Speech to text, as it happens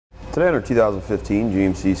Today on our 2015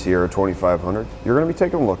 GMC Sierra 2500, you're going to be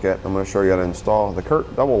taking a look at, I'm going to show you how to install the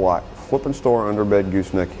CURT double lock flip and store underbed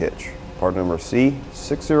gooseneck hitch, part number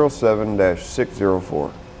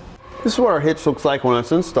C607-604. This is what our hitch looks like when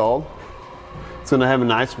it's installed. It's going to have a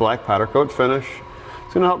nice black powder coat finish.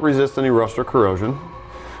 It's going to help resist any rust or corrosion.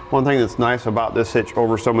 One thing that's nice about this hitch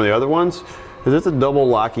over some of the other ones is it's a double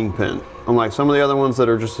locking pin, unlike some of the other ones that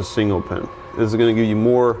are just a single pin. This is going to give you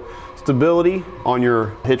more stability on your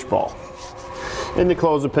hitch ball. And to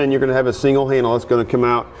close the pin, you're going to have a single handle that's going to come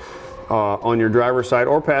out on your driver's side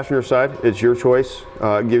or passenger side. It's your choice.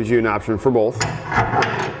 It gives you an option for both.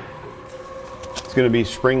 It's going to be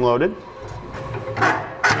spring loaded.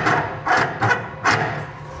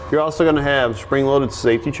 You're also going to have spring loaded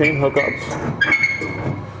safety chain hookups.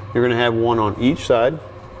 You're going to have one on each side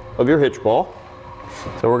of your hitch ball.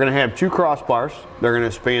 So we're going to have two crossbars. They're going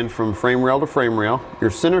to span from frame rail to frame rail. Your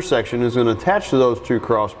center section is going to attach to those two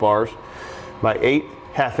crossbars by 8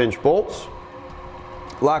 half-inch bolts,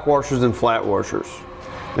 lock washers and flat washers.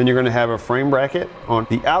 Then you're going to have a frame bracket on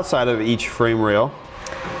the outside of each frame rail.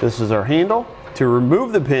 This is our handle. To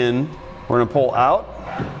remove the pin, we're going to pull out,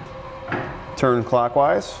 turn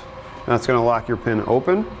clockwise. That's going to lock your pin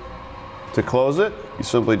open. To close it, you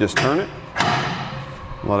simply just turn it,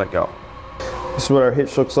 let it go. This is what our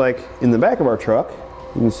hitch looks like in the back of our truck.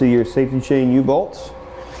 You can see your safety chain U-bolts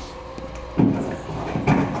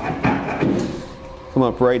come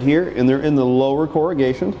up right here, and they're in the lower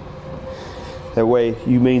corrugation. That way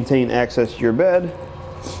you maintain access to your bed.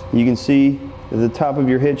 You can see that the top of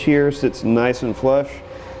your hitch here sits nice and flush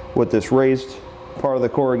with this raised part of the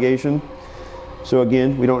corrugation. So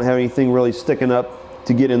again, we don't have anything really sticking up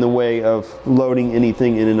to get in the way of loading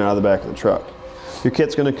anything in and out of the back of the truck. Your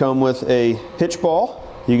kit's going to come with a hitch ball.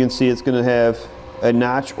 You can see it's going to have a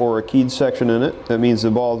notch or a keyed section in it. That means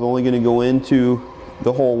the ball is only going to go into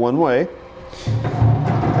the hole one way.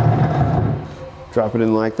 Drop it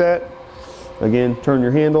in like that. Again, turn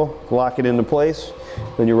your handle, lock it into place,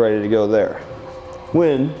 then you're ready to go there.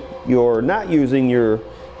 When you're not using your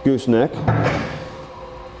gooseneck,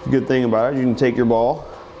 the good thing about it, you can take your ball,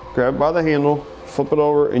 grab it by the handle, flip it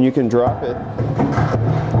over, and you can drop it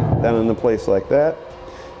down into place like that.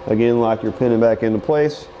 Again, lock your pin back into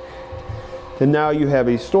place. And now you have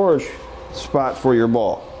a storage spot for your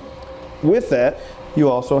ball. With that, you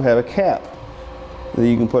also have a cap that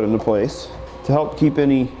you can put into place to help keep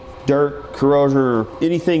any dirt, corrosion, or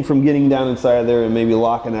anything from getting down inside of there and maybe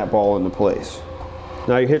locking that ball into place.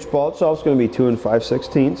 Now your hitch ball itself is going to be 2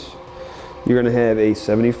 5/16. You're going to have a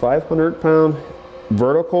 7,500-pound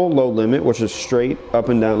vertical load limit, which is straight up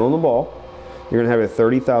and down on the ball. You're going to have a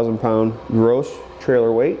 30,000-pound gross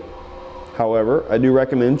trailer weight. However, I do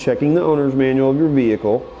recommend checking the owner's manual of your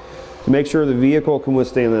vehicle to make sure the vehicle can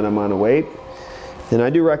withstand that amount of weight. And I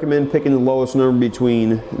do recommend picking the lowest number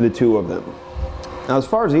between the two of them. Now, as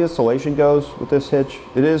far as the installation goes with this hitch,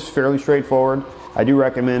 it is fairly straightforward. I do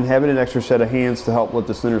recommend having an extra set of hands to help lift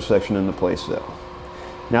this center section into place though.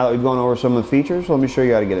 Now that we've gone over some of the features, let me show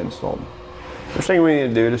you how to get it installed. First thing we need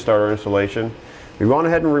to do to start our installation, we've gone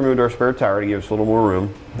ahead and removed our spare tire to give us a little more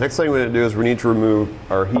room. Next thing we need to do is we need to remove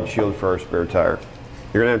our heat shield for our spare tire.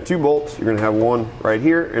 You're going to have 2 bolts. You're going to have one right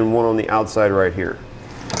here and one on the outside right here.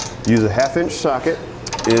 Use a 1/2-inch socket,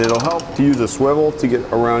 and it'll help to use a swivel to get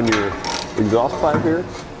around your exhaust pipe here.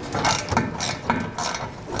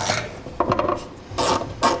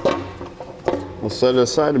 We'll set it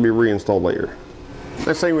aside to be reinstalled later.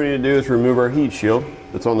 Next thing we need to do is remove our heat shield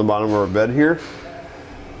that's on the bottom of our bed here.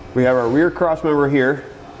 We have our rear cross member here.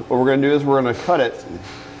 What we're going to do is we're going to cut it.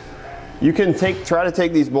 You can try to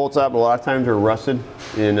take these bolts out, but a lot of times they're rusted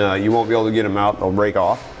and you won't be able to get them out. They'll break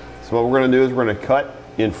off. So what we're going to do is we're going to cut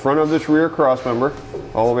in front of this rear cross member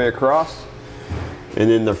all the way across, and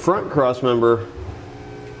then the front cross member,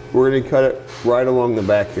 we're going to cut it right along the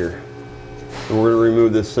back here, and we're going to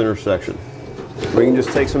remove this center section. We can just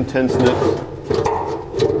take some 10 snips.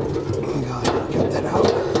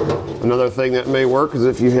 Another thing that may work is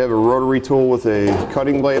if you have a rotary tool with a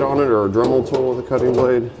cutting blade on it, or a Dremel tool with a cutting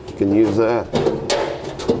blade, you can use that.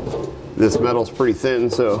 This metal's pretty thin,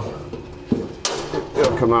 so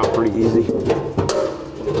it'll come out pretty easy.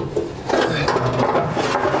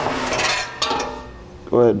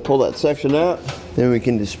 Go ahead and pull that section out, then we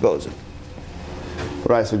can dispose it.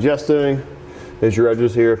 What I suggest doing is your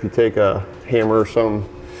edges here, if you take a hammer or some,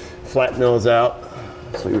 flatten those out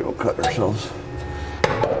so we don't cut ourselves.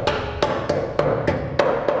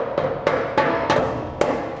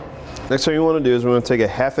 Next thing you want to do is we want to take a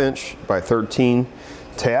 1/2-inch by 13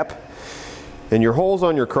 tap, and your holes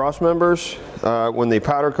on your cross members, when they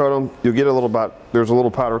powder coat them, you'll get a little there's a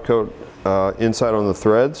little powder coat inside on the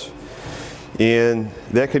threads. and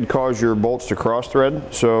that could cause your bolts to cross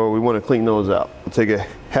thread, so we want to clean those out. We'll take a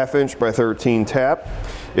 1/2 inch by 13 tap.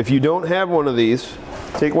 If you don't have one of these,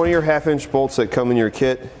 take one of your 1/2 inch bolts that come in your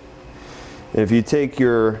kit, and if you take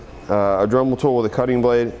your a Dremel tool with a cutting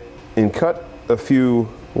blade and cut a few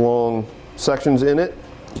long sections in it,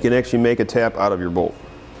 you can actually make a tap out of your bolt.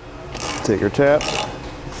 Take your tap,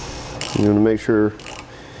 you want to make sure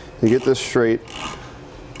you get this straight,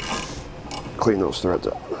 clean those threads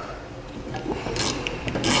out.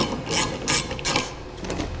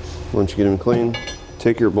 Once you get them clean,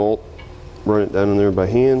 take your bolt, run it down in there by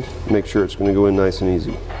hand, make sure it's going to go in nice and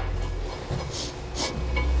easy.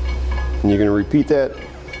 And you're going to repeat that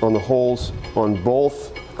on the holes on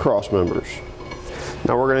both cross members.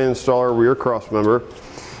 Now we're going to install our rear cross member,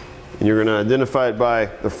 and you're going to identify it by,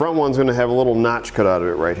 the front one's going to have a little notch cut out of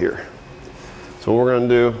it right here. So what we're going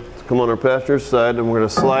to do is come on our passenger side, and we're going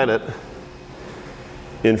to slide it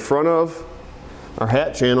in front of our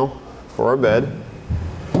hat channel for our bed.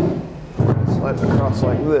 We're going to slide it across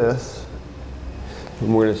like this,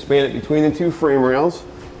 and we're going to span it between the two frame rails,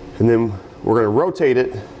 and then we're going to rotate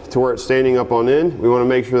it to where it's standing up on end. We want to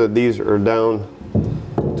make sure that these are down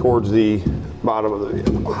towards the bottom of the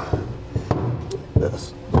vehicle. Like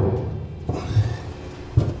this.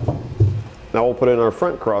 Now we'll put in our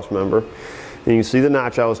front cross member, and you can see the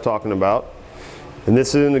notch I was talking about, and this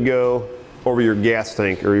is going to go over your gas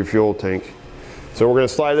tank or your fuel tank. So we're going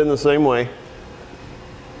to slide it in the same way,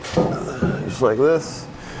 just like this.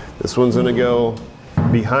 This one's going to go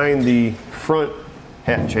behind the front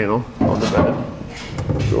hat channel on the bed.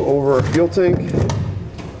 Go over our fuel tank,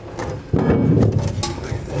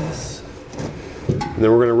 like this. And then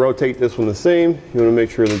we're going to rotate this one the same. You want to make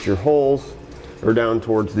sure that your holes are down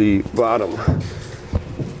towards the bottom.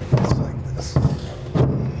 Just like this.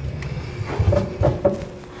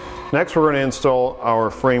 Next, we're going to install our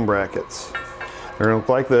frame brackets. They're going to look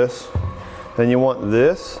like this. Then you want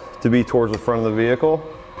this to be towards the front of the vehicle.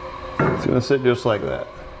 It's going to sit just like that.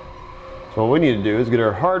 So what we need to do is get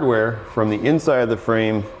our hardware from the inside of the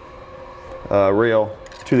frame rail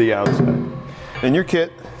to the outside. In your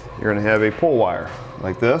kit, you're going to have a pull wire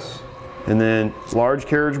like this, and then large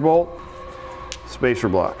carriage bolt, spacer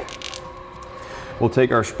block. We'll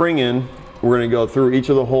take our spring in, we're going to go through each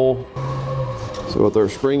of the hole. So with our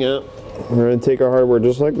spring out, we're going to take our hardware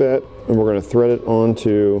just like that, and we're going to thread it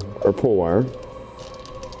onto our pull wire.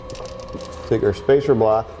 Take our spacer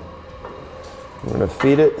block, we're going to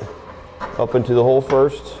feed it up into the hole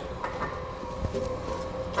first.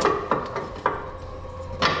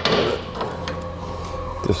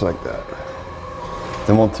 Just like that.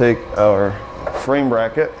 Then we'll take our frame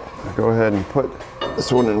bracket, go ahead and put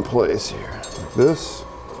this one in place here, like this.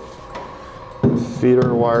 Feed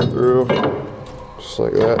our wire through, just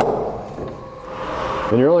like that.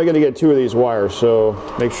 And you're only going to get 2 of these wires, so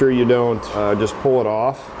make sure you don't just pull it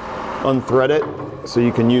off. Unthread it so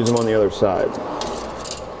you can use them on the other side.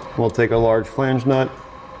 We'll take a large flange nut,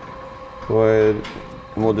 go ahead,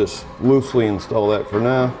 and we'll just loosely install that for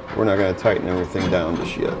now. We're not going to tighten everything down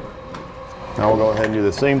just yet. Now we'll go ahead and do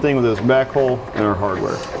the same thing with this back hole and our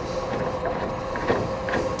hardware.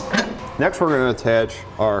 Next, we're going to attach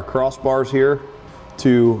our crossbars here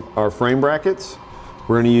to our frame brackets.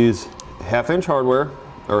 We're going to use 1/2 inch hardware,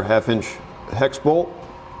 or 1/2 inch hex bolt,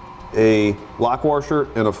 a lock washer,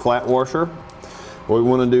 and a flat washer. What we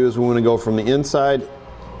want to do is we want to go from the inside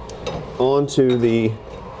onto the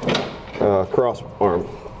cross arm.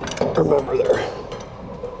 Remember there.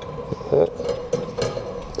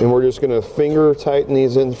 And we're just going to finger tighten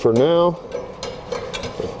these in for now.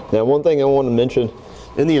 Now, one thing I want to mention,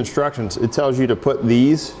 in the instructions, it tells you to put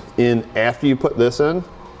these in after you put this in.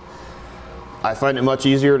 I find it much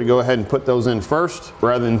easier to go ahead and put those in first,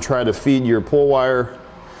 rather than try to feed your pull wire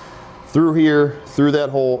through here, through that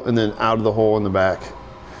hole, and then out of the hole in the back.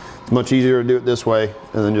 It's much easier to do it this way,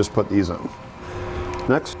 and then just put these on.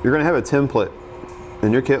 Next, you're going to have a template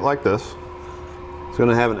in your kit like this. It's going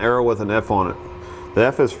to have an arrow with an F on it. The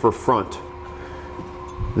F is for front.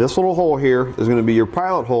 This little hole here is going to be your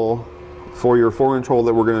pilot hole for your 4-inch hole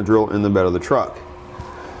that we're going to drill in the bed of the truck.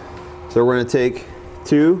 So we're going to take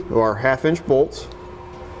 2 of our 1/2 inch bolts.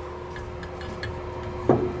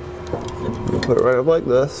 We'll put it right up like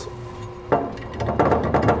this.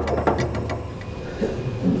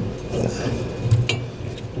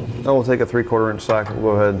 Now we'll take a 3/4 inch socket.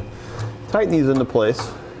 We'll go ahead and tighten these into place.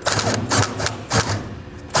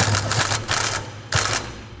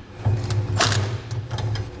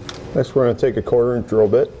 Next, we're going to take a 1/4 inch drill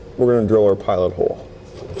bit. We're going to drill our pilot hole.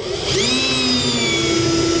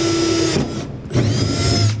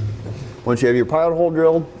 Once you have your pilot hole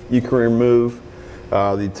drilled, you can remove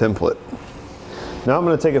the template. Now I'm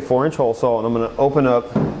going to take a 4-inch hole saw and I'm going to open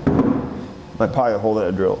up my pilot hole that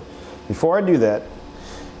I drilled. Before I do that,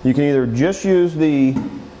 you can either just use the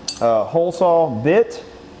hole saw bit,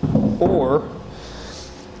 or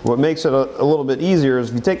what makes it a little bit easier is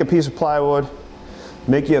if you take a piece of plywood,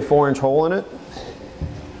 make you a 4-inch hole in it,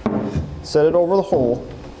 set it over the hole,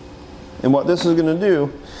 and what this is going to do,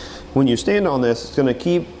 when you stand on this, it's going to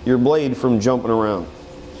keep your blade from jumping around.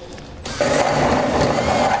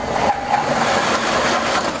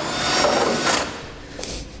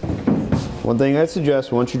 One thing I'd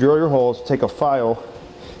suggest, once you drill your holes, take a file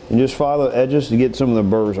and just file the edges to get some of the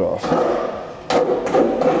burrs off.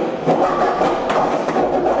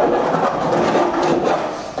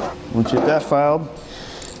 Once you get that filed,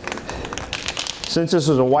 since this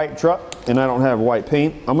is a white truck and I don't have white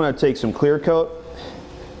paint, I'm going to take some clear coat.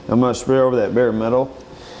 I'm going to spray over that bare metal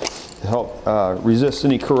to help resist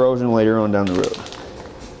any corrosion later on down the road.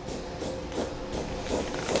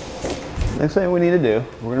 Next thing we need to do,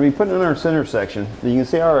 we're going to be putting in our center section. You can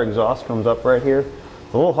see how our exhaust comes up right here.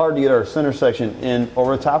 It's a little hard to get our center section in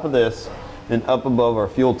over the top of this and up above our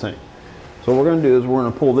fuel tank. So what we're going to do is we're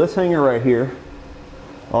going to pull this hanger right here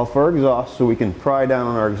off our exhaust so we can pry down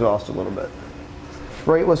on our exhaust a little bit.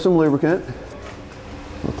 Spray it with some lubricant.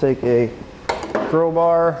 We'll take a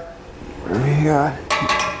crowbar. What do we got?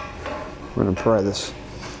 We're going to pry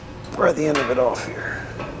the end of it off here.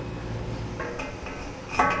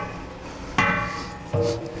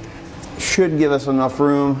 Should give us enough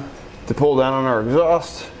room to pull down on our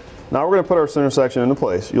exhaust. Now we're going to put our center section into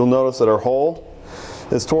place. You'll notice that our hole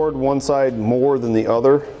is toward one side more than the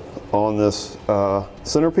other on this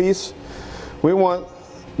centerpiece. We want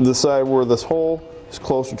the side where this hole is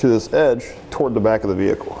closer to this edge toward the back of the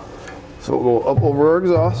vehicle. So we'll go up over our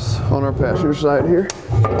exhaust on our passenger side here.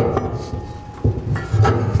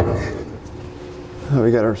 Now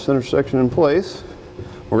we got our center section in place.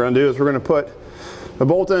 What we're going to do is we're going to put a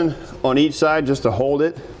bolt in on each side just to hold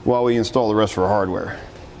it while we install the rest of our hardware.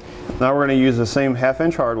 Now we're going to use the same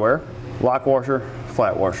 1/2-inch hardware, lock washer,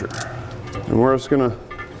 flat washer. And we're just going to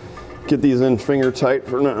get these in finger tight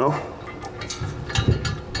for now.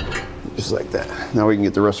 Just like that. Now we can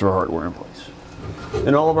get the rest of our hardware in place.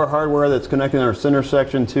 And all of our hardware that's connecting our center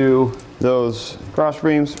section to those cross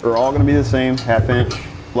beams are all going to be the same, 1/2-inch,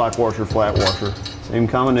 lock washer, flat washer, same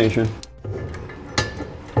combination.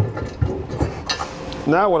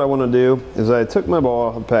 Now what I want to do is I took my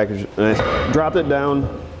ball package and I dropped it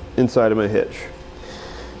down inside of my hitch.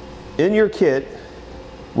 In your kit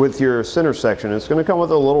with your center section, it's going to come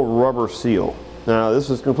with a little rubber seal. Now this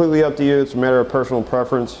is completely up to you. It's a matter of personal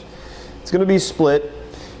preference. It's going to be split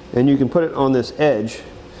and you can put it on this edge.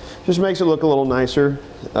 Just makes it look a little nicer.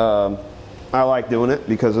 I like doing it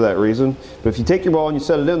because of that reason. But if you take your ball and you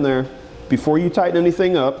set it in there, before you tighten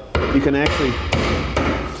anything up, you can actually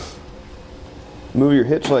move your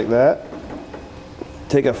hitch like that,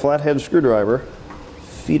 take a flathead screwdriver,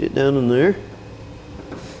 feed it down in there,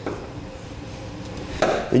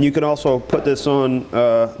 and you can also put this on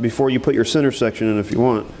before you put your center section in if you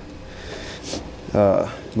want. But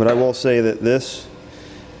I will say that this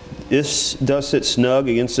does sit snug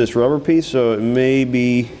against this rubber piece, so it may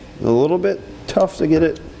be a little bit tough to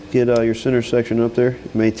get your center section up there.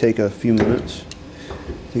 It may take a few minutes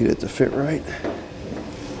to get it to fit right.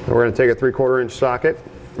 We're going to take a 3/4 inch socket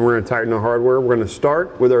and we're going to tighten the hardware. We're going to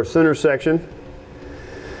start with our center section.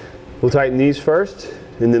 We'll tighten these first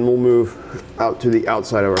and then we'll move out to the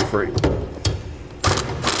outside of our frame.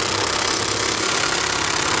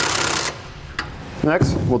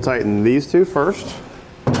 Next, we'll tighten these two first.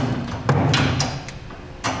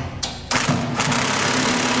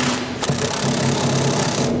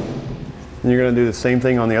 And you're going to do the same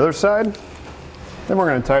thing on the other side. Then we're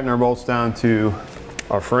going to tighten our bolts down to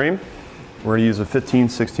our frame. We're going to use a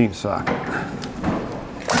 15/16 socket.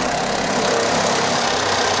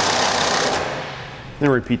 Then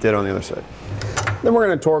repeat that on the other side. Then we're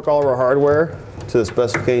going to torque all of our hardware to the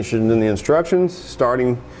specifications in the instructions,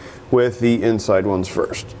 starting with the inside ones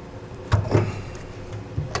first.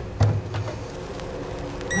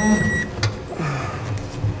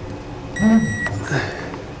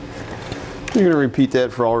 You're going to repeat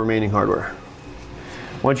that for all remaining hardware.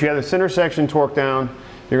 Once you have the center section torqued down,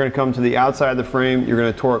 you're going to come to the outside of the frame. You're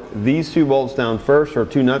going to torque these two bolts down first, or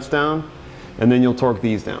two nuts down, and then you'll torque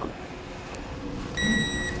these down.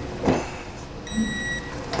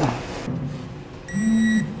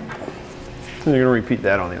 And you're going to repeat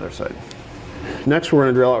that on the other side. Next, we're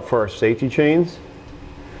going to drill out for our safety chains.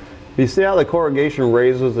 You see how the corrugation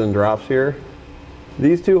raises and drops here?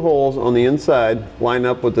 These two holes on the inside line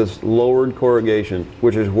up with this lowered corrugation,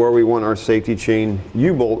 which is where we want our safety chain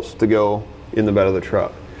U-bolts to go in the bed of the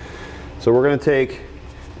truck. So we're going to take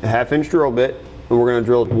a 1/2 inch drill bit and we're going to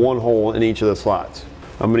drill 1 hole in each of the slots.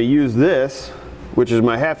 I'm going to use this, which is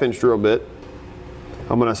my 1/2 inch drill bit.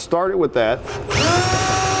 I'm going to start it with that.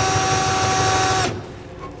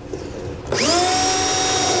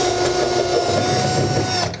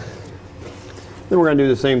 Then we're going to do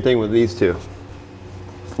the same thing with these two.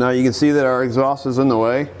 Now you can see that our exhaust is in the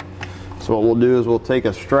way. So what we'll do is we'll take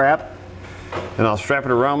a strap and I'll strap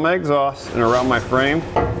it around my exhaust and around my frame.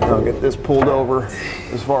 I'll get this pulled over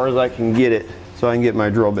as far as I can get it so I can get my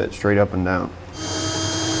drill bit straight up and down.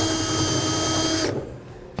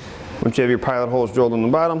 Once you have your pilot holes drilled on the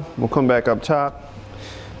bottom, we'll come back up top,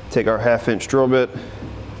 take our 1/2 inch drill bit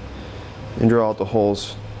and drill out the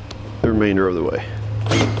holes the remainder of the way.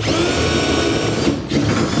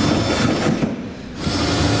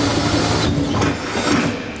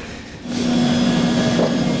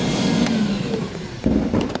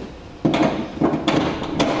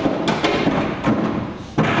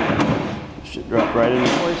 Should drop right into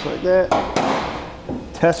place like that.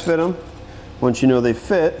 Test fit them. Once you know they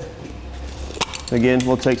fit, again,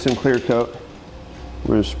 we'll take some clear coat.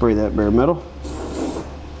 We're going to spray that bare metal.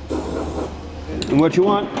 And what you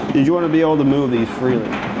want is you want to be able to move these freely.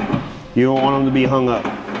 You don't want them to be hung up.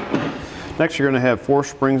 Next, you're going to have 4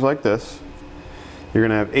 springs like this. You're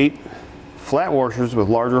going to have 8 flat washers with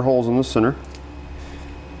larger holes in the center.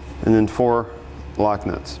 And then 4 lock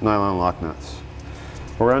nuts, nylon lock nuts.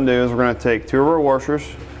 What we're going to do is we're going to take 2 of our washers.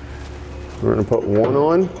 We're going to put 1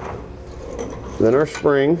 on, then our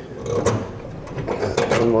spring,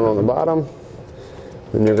 and 1 on the bottom.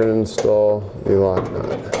 Then you're going to install the lock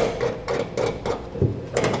nut.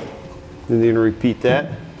 Then you're going to repeat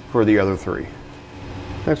that for the other 3.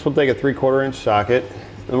 Next we'll take a 3/4 inch socket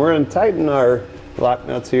and we're going to tighten our lock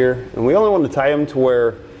nuts here. And we only want to tie them to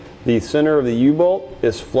where the center of the U-bolt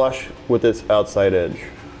is flush with its outside edge.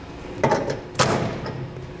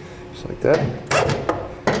 Just like that.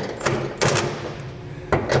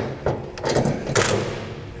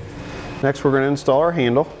 Next we're going to install our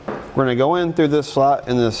handle. We're going to go in through this slot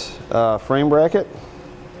in this frame bracket.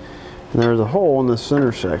 And there's a hole in the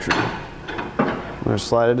center section. We're going to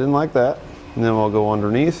slide it in like that. And then we'll go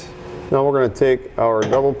underneath. Now we're going to take our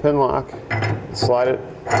double pin lock, slide it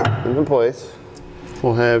into place.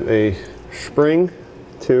 We'll have a spring,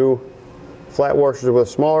 2 flat washers with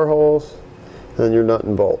smaller holes, and then your nut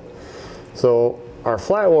and bolt. So our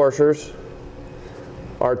flat washers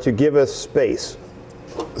are to give us space.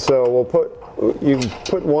 So you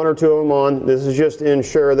put 1 or 2 of them on. This is just to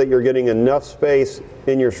ensure that you're getting enough space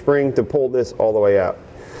in your spring to pull this all the way out.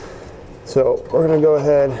 So we're going to go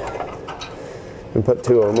ahead and put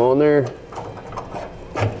 2 of them on there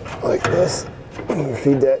like this.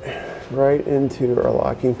 Feed that right into our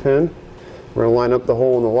locking pin. We're going to line up the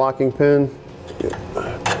hole in the locking pin.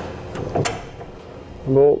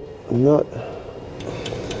 Bolt, nut.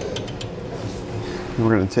 And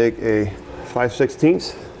we're going to take a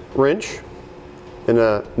 5/16 wrench and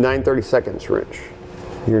a 9/32 wrench.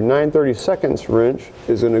 Your 9/32 wrench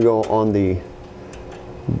is going to go on the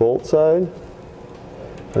bolt side,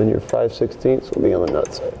 and your 5/16 will be on the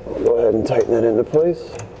nut side. We'll go ahead and tighten that into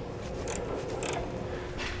place.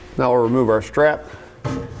 Now we'll remove our strap,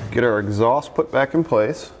 get our exhaust put back in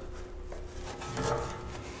place.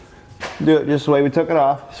 Do it just the way we took it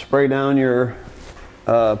off. Spray down your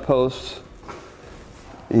posts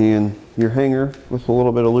and your hanger with a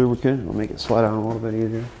little bit of lubricant. It'll make it slide on a little bit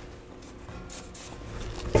easier.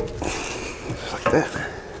 Just like that.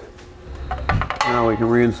 Now we can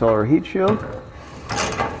reinstall our heat shield.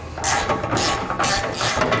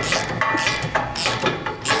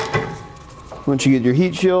 Once you get your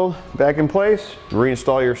heat shield back in place,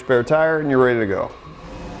 reinstall your spare tire and you're ready to go.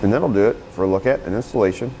 And that'll do it for a look at an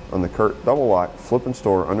installation on the CURT double lock flip and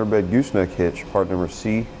store underbed gooseneck hitch, part number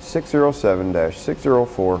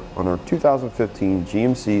C607-604 on our 2015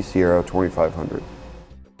 GMC Sierra 2500.